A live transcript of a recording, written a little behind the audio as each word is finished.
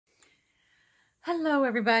Hello,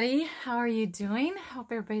 everybody. How are you doing? Hope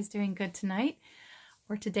everybody's doing good tonight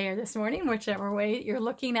or today or this morning, whichever way you're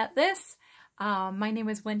looking at this. My name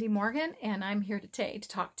is Wendy Morgan, and I'm here today to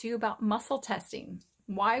talk to you about muscle testing.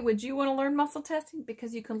 Why would you want to learn muscle testing?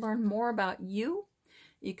 Because you can learn more about you.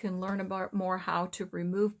 You can learn about more how to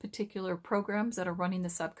remove particular programs that are running the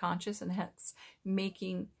subconscious and hence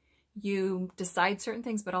making you decide certain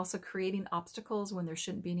things, but also creating obstacles when there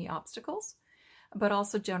shouldn't be any obstacles. But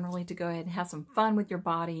also generally to go ahead and have some fun with your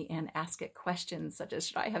body and ask it questions such as,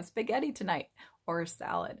 should I have spaghetti tonight or a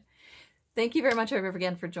salad? Thank you very much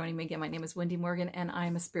again for joining me again. My name is Wendy Morgan, and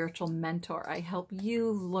I'm a spiritual mentor. I help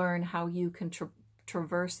you learn how you can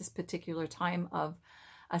traverse this particular time of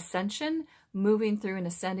ascension, moving through and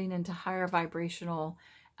ascending into higher vibrational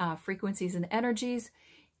frequencies and energies,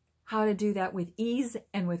 how to do that with ease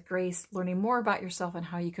and with grace, learning more about yourself and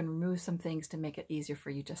how you can remove some things to make it easier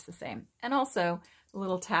for you just the same. And also a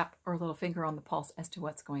little tap or a little finger on the pulse as to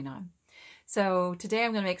what's going on. So today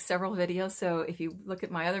I'm going to make several videos. So if you look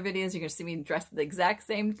at my other videos, you're going to see me dressed the exact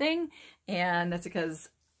same thing. And that's because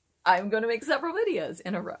I'm going to make several videos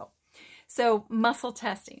in a row. So muscle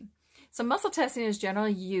testing. So muscle testing is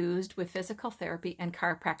generally used with physical therapy and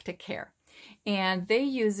chiropractic care. And they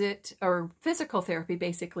use it, or physical therapy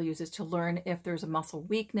basically uses to learn if there's a muscle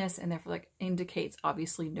weakness, and therefore like indicates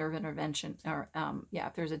obviously nerve intervention, or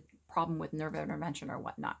if there's a problem with nerve intervention or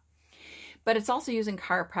whatnot. But it's also using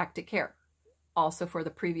chiropractic care, also for the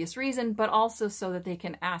previous reason, but also so that they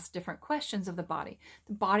can ask different questions of the body.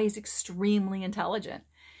 The body is extremely intelligent.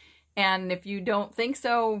 And if you don't think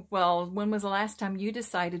so, well, when was the last time you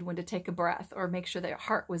decided when to take a breath, or make sure that your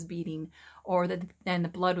heart was beating, or that the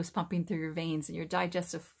blood was pumping through your veins and your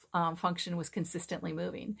digestive function was consistently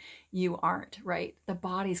moving? You aren't, right? The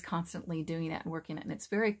body's constantly doing that and working it. And it's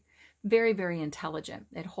very, very, very intelligent.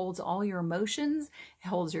 It holds all your emotions. It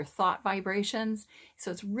holds your thought vibrations.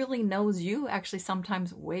 So it really knows you actually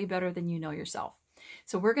sometimes way better than you know yourself.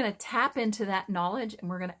 So we're going to tap into that knowledge, and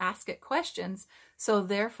we're going to ask it questions, so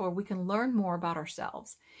therefore we can learn more about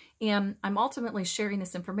ourselves. And I'm ultimately sharing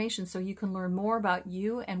this information so you can learn more about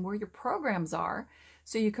you and where your programs are,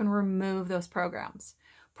 so you can remove those programs.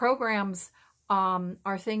 Programs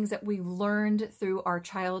are things that we learned through our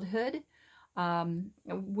childhood.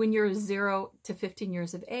 When you're 0 to 15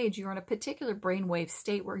 years of age, you're in a particular brainwave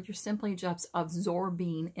state where you're simply just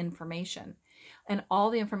absorbing information. And all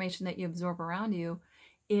the information that you absorb around you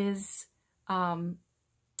is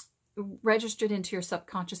registered into your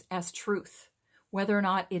subconscious as truth, whether or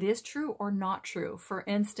not it is true or not true. For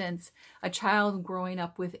instance, a child growing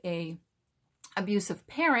up with an abusive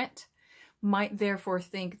parent might therefore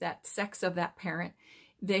think that sex of that parent,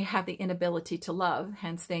 they have the inability to love.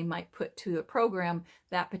 Hence, they might put to the program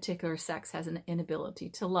that particular sex has an inability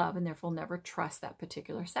to love, and therefore never trust that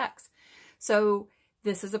particular sex. So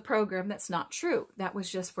this is a program that's not true. That was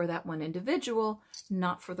just for that one individual,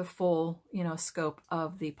 not for the full, scope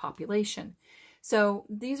of the population. So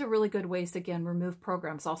these are really good ways to, again, remove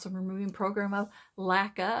programs. Also removing program of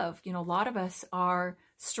lack of. A lot of us are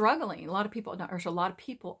struggling. A lot of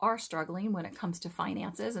people are struggling when it comes to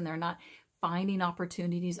finances, and they're not finding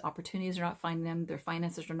opportunities. Opportunities are not finding them. Their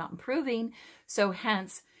finances are not improving. So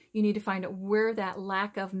hence, you need to find out where that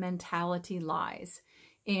lack of mentality lies.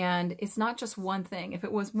 And it's not just one thing. If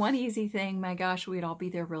it was one easy thing, my gosh, we'd all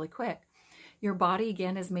be there really quick. Your body,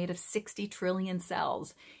 again, is made of 60 trillion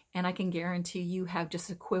cells. And I can guarantee you have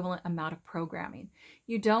just equivalent amount of programming.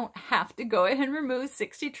 You don't have to go ahead and remove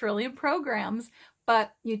 60 trillion programs,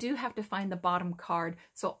 but you do have to find the bottom card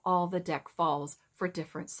so all the deck falls for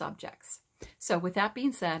different subjects. So with that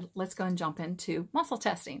being said, let's go and jump into muscle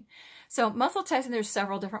testing. So muscle testing, there's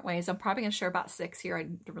several different ways. I'm probably going to share about 6 here. I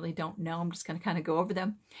really don't know. I'm just going to kind of go over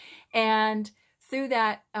them. And through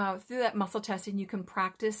that muscle testing, you can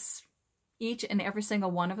practice each and every single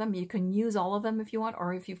one of them. You can use all of them if you want,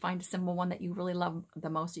 or if you find a simple one that you really love the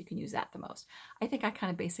most, you can use that the most. I think I kind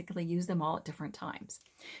of basically use them all at different times.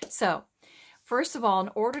 So first of all, in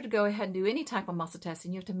order to go ahead and do any type of muscle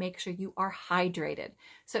testing, you have to make sure you are hydrated.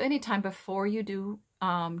 So anytime before you do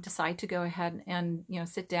decide to go ahead and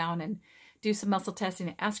sit down and do some muscle testing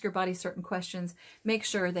and ask your body certain questions, make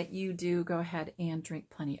sure that you do go ahead and drink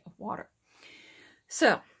plenty of water.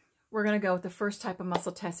 So we're going to go with the first type of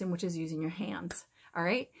muscle testing, which is using your hands. All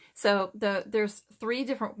right. So there's 3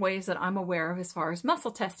 different ways that I'm aware of as far as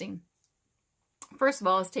muscle testing. First of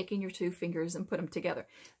all is taking your 2 fingers and put them together.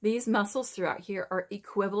 These muscles throughout here are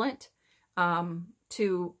equivalent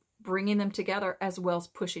to bringing them together as well as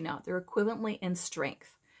pushing out. They're equivalently in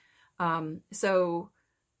strength. So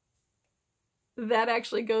that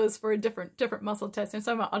actually goes for a different muscle test. And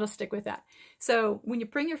so I'll just stick with that. So when you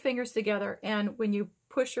bring your fingers together and when you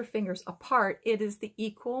push your fingers apart, it is the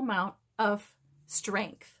equal amount of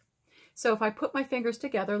strength. So if I put my fingers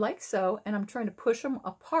together like so, and I'm trying to push them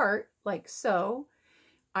apart like so,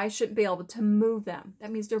 I shouldn't be able to move them.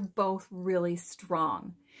 That means they're both really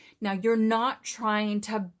strong. Now, you're not trying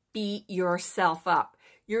to beat yourself up.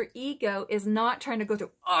 Your ego is not trying to go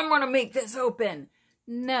through, oh, I'm going to make this open.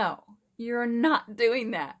 No, you're not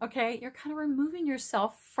doing that, okay? You're kind of removing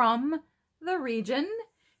yourself from the region,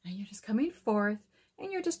 and you're just coming forth,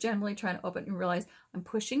 and you're just generally trying to open. You realize I'm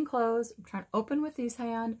pushing closed, I'm trying to open with these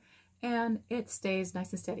hands, and it stays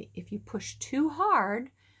nice and steady. If you push too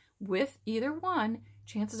hard with either one,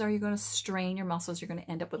 chances are you're going to strain your muscles. You're going to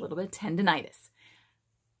end up with a little bit of tendinitis.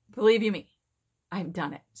 Believe you me, I've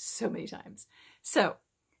done it so many times. So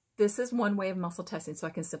this is one way of muscle testing. So I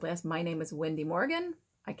can simply ask, my name is Wendy Morgan.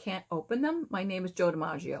 I can't open them. My name is Joe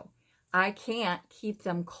DiMaggio. I can't keep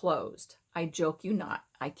them closed. I joke you not.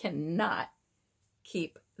 I cannot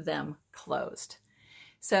keep them closed.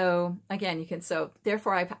 So again, you can, so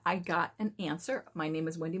therefore I got an answer. My name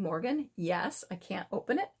is Wendy Morgan. Yes, I can't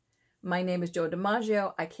open it. My name is Joe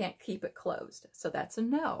DiMaggio. I can't keep it closed. So that's a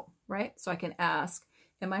no, right? So I can ask,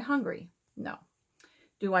 am I hungry? No.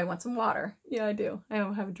 Do I want some water? Yeah, I do. I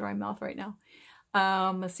don't have a dry mouth right now.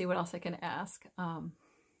 Let's see what else I can ask.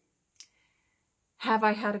 Have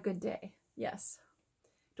I had a good day? Yes.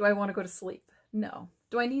 Do I want to go to sleep? No.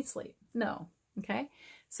 Do I need sleep? No. Okay.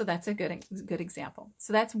 So that's a good example.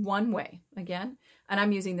 So that's one way, again, and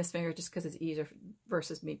I'm using this finger just because it's easier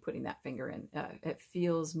versus me putting that finger in. It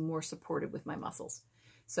feels more supported with my muscles.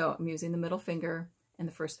 So I'm using the middle finger and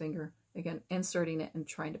the first finger, again, inserting it and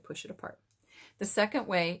trying to push it apart. The second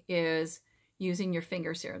way is using your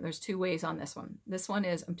fingers here. There's two ways on this one. This one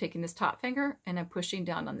is I'm taking this top finger and I'm pushing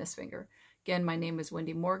down on this finger. Again, my name is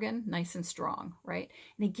Wendy Morgan, nice and strong, right?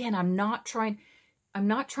 And again, I'm not trying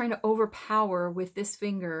to overpower with this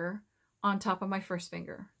finger on top of my first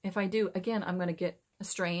finger. If I do, again, I'm going to get a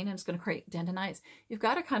strain and it's going to create tendinitis. You've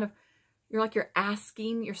got to kind of, you're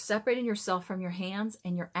asking, you're separating yourself from your hands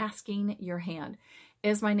and you're asking your hand.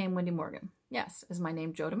 Is my name Wendy Morgan? Yes. Is my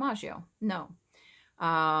name Joe DiMaggio? No.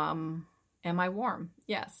 Am I warm?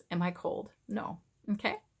 Yes. Am I cold? No.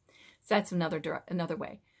 Okay. So that's another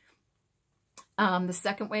way. The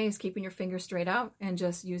second way is keeping your finger straight out and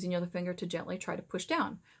just using your other finger to gently try to push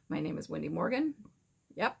down. My name is Wendy Morgan.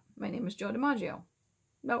 Yep. My name is Joe DiMaggio.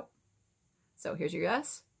 Nope. So here's your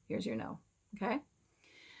yes. Here's your no. Okay.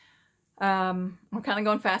 I'm kind of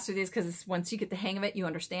going fast through these because once you get the hang of it, you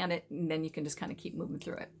understand it, and then you can just kind of keep moving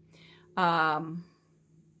through it.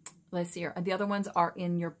 Let's see here. The other ones are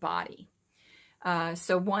in your body.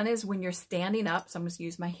 So one is when you're standing up. So I'm going to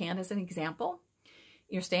use my hand as an example.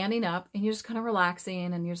 You're standing up and you're just kind of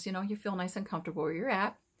relaxing and you're just, you feel nice and comfortable where you're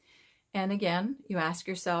at. And again, you ask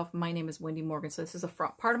yourself, my name is Wendy Morgan. So this is the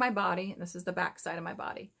front part of my body. And this is the back side of my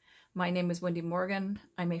body. My name is Wendy Morgan.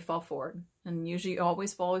 I may fall forward, and usually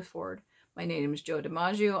always fall forward. My name is Joe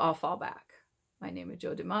DiMaggio. I'll fall back. My name is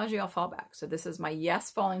Joe DiMaggio. I'll fall back. So this is my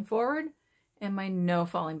yes falling forward and my no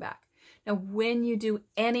falling back. Now, when you do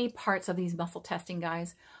any parts of these muscle testing,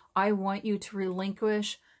 guys, I want you to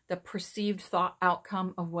relinquish the perceived thought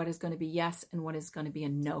outcome of what is going to be yes and what is going to be a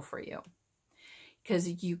no for you.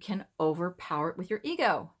 Because you can overpower it with your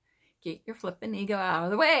ego. Get your flipping ego out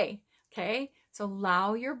of the way. Okay? So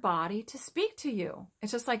allow your body to speak to you.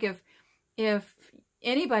 It's just like if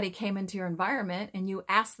anybody came into your environment and you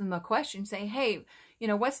ask them a question, say, hey,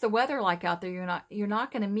 what's the weather like out there? You're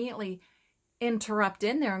not going to immediately interrupt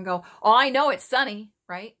in there and go, oh, I know it's sunny,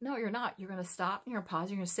 right? No, you're not. You're going to stop and you're going to pause.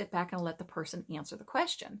 You're going to sit back and let the person answer the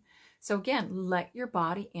question. So again, let your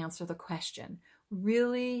body answer the question.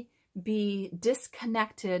 Really be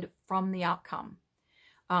disconnected from the outcome.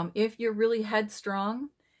 If you're really headstrong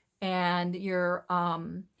and you're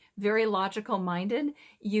very logical minded,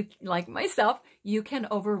 you, like myself, you can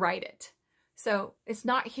override it. So it's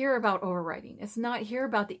not here about overriding. It's not here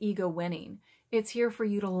about the ego winning. It's here for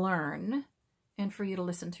you to learn and for you to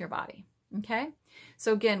listen to your body. Okay.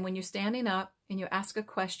 So again, when you're standing up and you ask a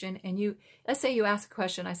question and let's say you ask a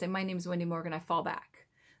question, I say, my name is Wendy Morgan. I fall back.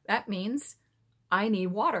 That means I need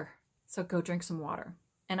water. So go drink some water.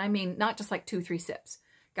 And I mean, not just like 2-3 sips.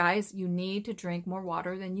 Guys, you need to drink more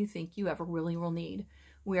water than you think you ever really will need.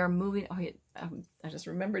 We are moving. Oh, I just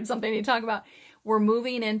remembered something to talk about. We're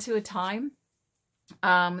moving into a time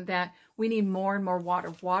that we need more and more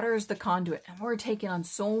water. Water is the conduit, and we're taking on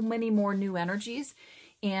so many more new energies,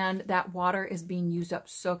 and that water is being used up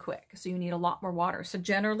so quick. So you need a lot more water. So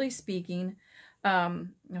generally speaking,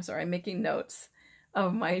 I'm sorry, I'm making notes.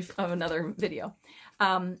 of another video.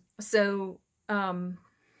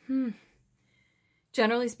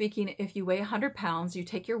 Generally speaking, if you weigh 100 pounds, you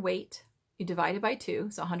take your weight, you divide it by 2.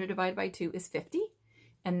 So 100 divided by 2 is 50.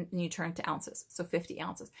 And then you turn it to ounces. So 50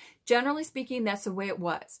 ounces. Generally speaking, that's the way it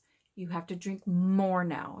was. You have to drink more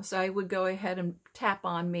now. So I would go ahead and tap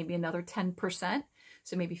on maybe another 10%.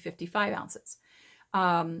 So maybe 55 ounces.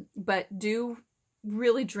 But do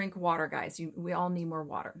really drink water, guys. We all need more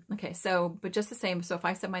water. Okay, so, but just the same. So if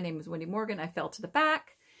I said my name is Wendy Morgan, I fell to the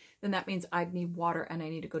back, then that means I need water and I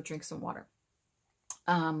need to go drink some water.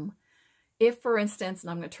 If, for instance, and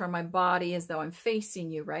I'm going to turn my body as though I'm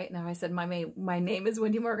facing you, right? Now, if I said my name is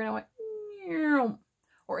Wendy Morgan, I went, meow,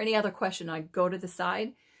 or any other question, I'd go to the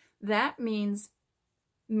side. That means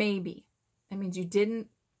maybe. That means you didn't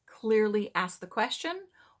clearly ask the question,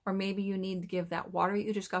 or maybe you need to give that water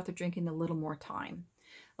you just got through drinking a little more time.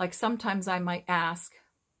 Like sometimes I might ask,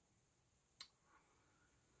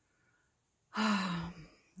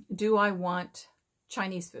 do I want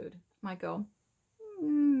Chinese food? I might go,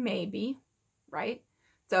 maybe, right?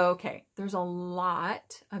 So, okay, there's a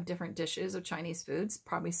lot of different dishes of Chinese foods.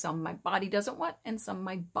 Probably some my body doesn't want and some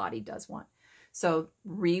my body does want. So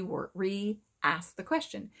re-ask the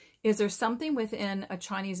question. Is there something within a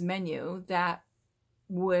Chinese menu that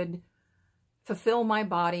would fulfill my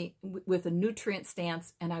body with a nutrient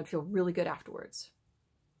stance and I would feel really good afterwards?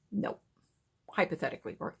 No,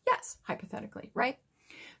 hypothetically, or yes, hypothetically, right?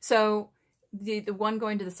 So the one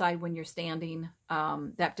going to the side when you're standing,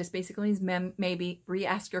 that just basically means maybe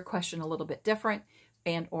re-ask your question a little bit different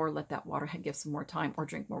and or let that water give some more time or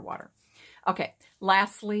drink more water. Okay,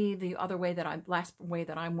 lastly, the other way that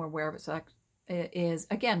I'm more aware of it, so that is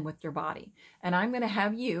again with your body. And I'm going to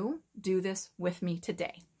have you do this with me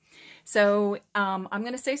today. So I'm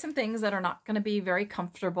going to say some things that are not going to be very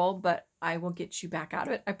comfortable, but I will get you back out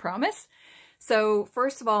of it, I promise. So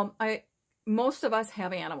first of all, most of us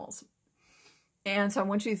have animals. And so I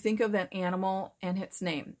want you to think of that animal and its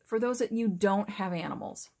name. For those that you don't have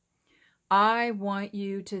animals, I want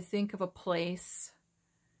you to think of a place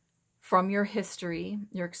from your history,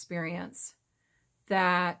 your experience,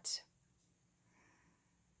 that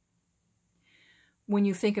when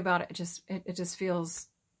you think about it, it just feels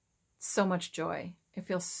so much joy. It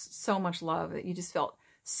feels so much love that you just felt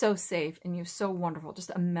so safe and you're so wonderful. Just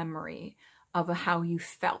a memory of how you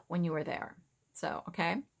felt when you were there. So,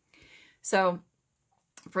 okay. So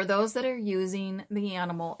for those that are using the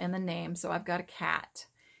animal and the name, so I've got a cat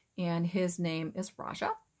and his name is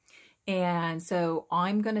Raja. And so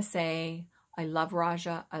I'm going to say, I love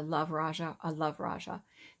Raja, I love Raja, I love Raja.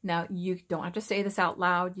 Now, you don't have to say this out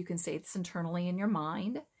loud. You can say this internally in your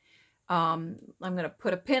mind. I'm going to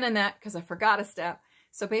put a pin in that because I forgot a step.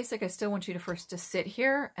 So basically, I still want you to first just sit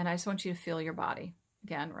here and I just want you to feel your body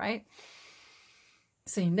again, right?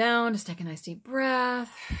 Sitting down, just take a nice deep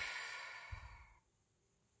breath.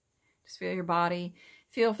 Just feel your body.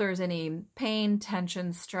 Feel if there's any pain,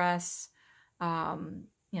 tension, stress,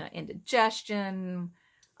 indigestion,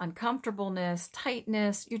 uncomfortableness,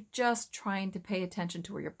 tightness. You're just trying to pay attention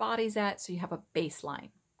to where your body's at so you have a baseline,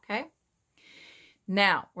 okay?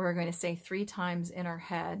 Now, we're going to say 3 times in our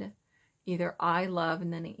head, either I love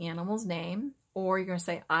and then the animal's name, or you're going to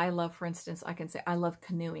say I love, for instance, I can say I love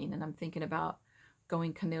canoeing, and I'm thinking about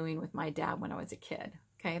going canoeing with my dad when I was a kid,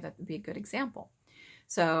 okay? That would be a good example.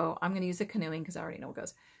 So I'm going to use the canoeing because I already know what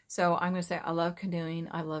goes. So I'm going to say, I love canoeing,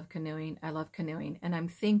 I love canoeing, I love canoeing. And I'm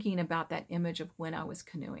thinking about that image of when I was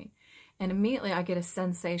canoeing. And immediately I get a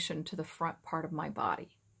sensation to the front part of my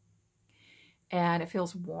body. And it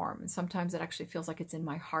feels warm. And sometimes it actually feels like it's in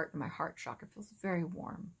my heart, and my heart chakra feels very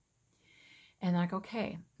warm. And I'm like,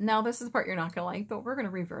 okay, now this is the part you're not going to like, but we're going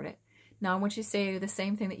to revert it. Now I want you to say the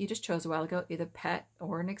same thing that you just chose a while ago, either pet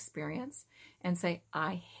or an experience, and say,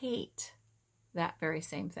 I hate that very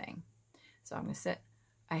same thing. So I'm going to sit,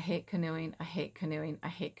 I hate canoeing, I hate canoeing, I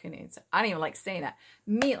hate canoeing. So I didn't even like saying that.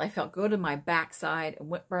 Immediately I felt good in my backside. It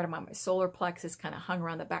went right on my solar plexus, kind of hung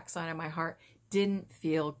around the backside of my heart. Didn't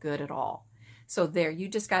feel good at all. So there, you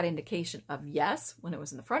just got indication of yes when it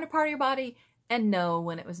was in the front part of your body and no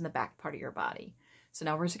when it was in the back part of your body. So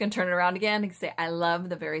now we're just going to turn it around again and say, I love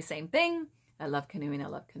the very same thing. I love canoeing. I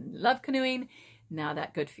love canoeing. Now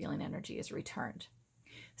that good feeling energy is returned.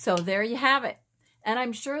 So there you have it. And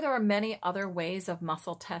I'm sure there are many other ways of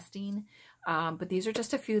muscle testing, but these are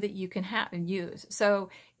just a few that you can use. So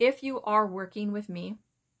if you are working with me,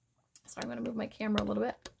 so I'm going to move my camera a little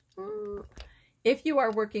bit. If you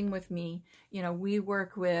are working with me, we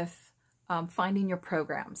work with finding your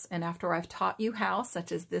programs. And after I've taught you how,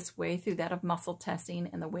 such as this way through that of muscle testing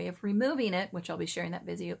and the way of removing it, which I'll be sharing that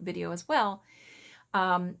video as well,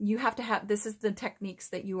 You have to have, this is the techniques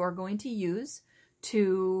that you are going to use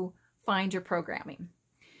to find your programming.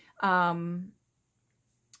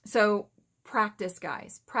 So practice,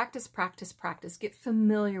 guys. Practice, practice, practice. Get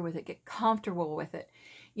familiar with it. Get comfortable with it.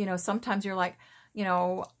 You know, sometimes you're like, you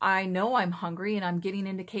know I'm hungry and I'm getting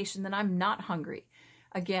indication that I'm not hungry.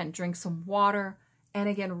 Again, drink some water. And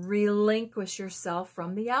again, relinquish yourself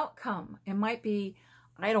from the outcome. It might be,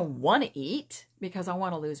 I don't want to eat because I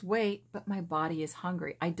want to lose weight, but my body is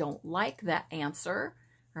hungry. I don't like that answer,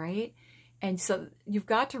 right? And so you've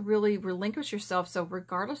got to really relinquish yourself. So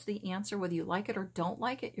regardless of the answer, whether you like it or don't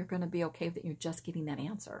like it, you're going to be okay that you're just getting that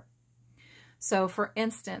answer. So for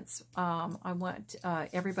instance, I want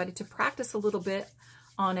everybody to practice a little bit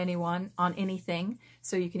on anything.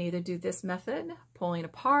 So you can either do this method, pulling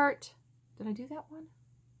apart. Did I do that one?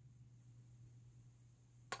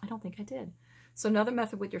 I don't think I did. So another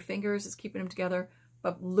method with your fingers is keeping them together,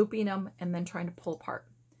 but looping them and then trying to pull apart.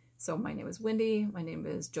 So my name is Wendy. My name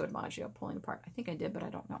is Joe DiMaggio, pulling apart. I think I did, but I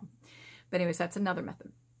don't know. But anyways, that's another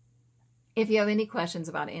method. If you have any questions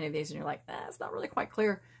about any of these and you're like, it's not really quite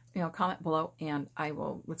clear, you know, comment below and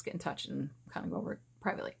let's get in touch and kind of go over it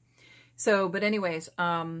privately. So, but anyways,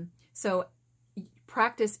 so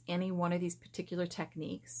practice any one of these particular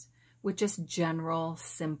techniques with just general,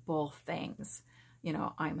 simple things. You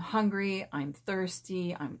know, I'm hungry, I'm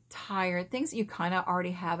thirsty, I'm tired, things that you kind of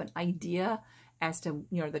already have an idea as to,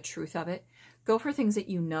 you know, the truth of it. Go for things that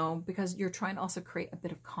you know, because you're trying to also create a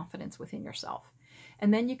bit of confidence within yourself.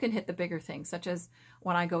 And then you can hit the bigger things, such as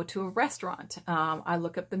when I go to a restaurant, I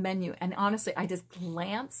look up the menu, and honestly, I just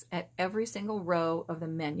glance at every single row of the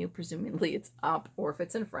menu, presumably it's up, or if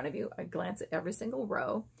it's in front of you, I glance at every single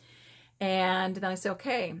row. And then I say,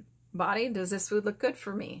 okay, body, does this food look good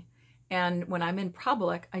for me? And when I'm in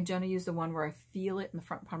public, I generally use the one where I feel it in the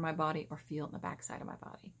front part of my body or feel it in the back side of my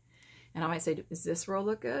body. And I might say, does this row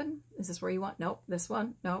look good? Is this where you want? Nope. This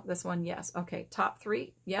one? Nope. This one? Yes. Okay. Top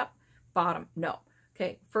three? Yep. Bottom? No.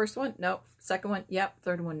 Okay. First one? Nope. Second one? Yep.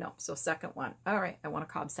 Third one? Nope. So second one. All right. I want a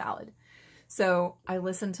Cobb salad. So I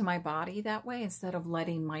listen to my body that way instead of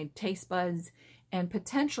letting my taste buds and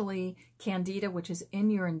potentially candida, which is in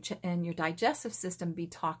your digestive system, be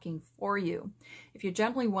talking for you. If you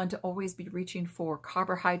generally want to always be reaching for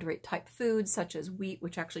carbohydrate type foods, such as wheat,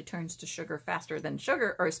 which actually turns to sugar faster than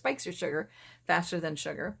sugar, or spikes your sugar faster than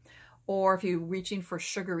sugar, or if you're reaching for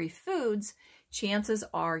sugary foods, chances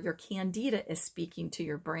are your candida is speaking to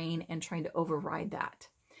your brain and trying to override that.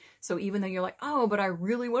 So even though you're like, oh, but I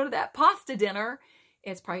really wanted that pasta dinner,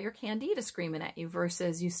 it's probably your candida screaming at you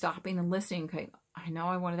versus you stopping and listening. Okay, I know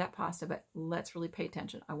I wanted that pasta, but let's really pay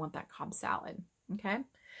attention. I want that Cobb salad. Okay.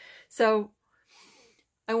 So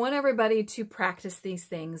I want everybody to practice these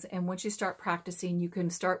things. And once you start practicing, you can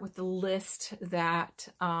start with the list that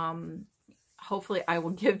hopefully I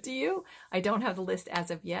will give to you. I don't have the list as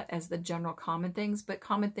of yet as the general common things, but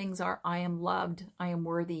common things are I am loved, I am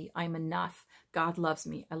worthy, I am enough, God loves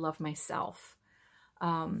me, I love myself.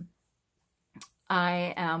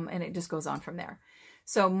 I am, and it just goes on from there.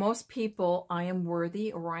 So most people, I am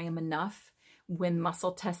worthy or I am enough, when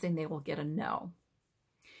muscle testing, they will get a no.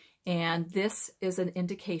 And this is an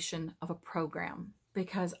indication of a program,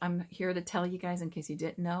 because I'm here to tell you guys, in case you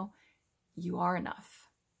didn't know, you are enough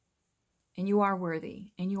and you are worthy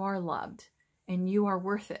and you are loved and you are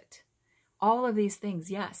worth it. All of these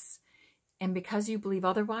things, yes. And because you believe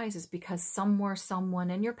otherwise is because somewhere,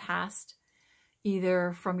 someone in your past,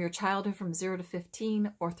 either from your childhood from 0 to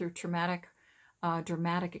 15 or through dramatic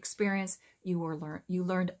experience, you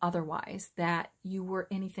learned otherwise, that you were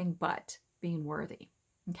anything but being worthy.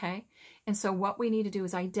 Okay. And so what we need to do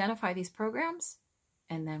is identify these programs,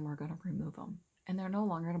 and then we're going to remove them, and they're no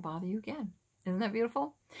longer going to bother you again. Isn't that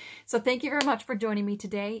beautiful? So thank you very much for joining me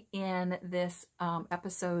today in this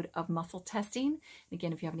episode of muscle testing.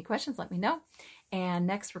 Again, if you have any questions, let me know. And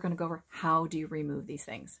next we're going to go over how do you remove these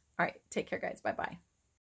things. All right. Take care, guys. Bye-bye.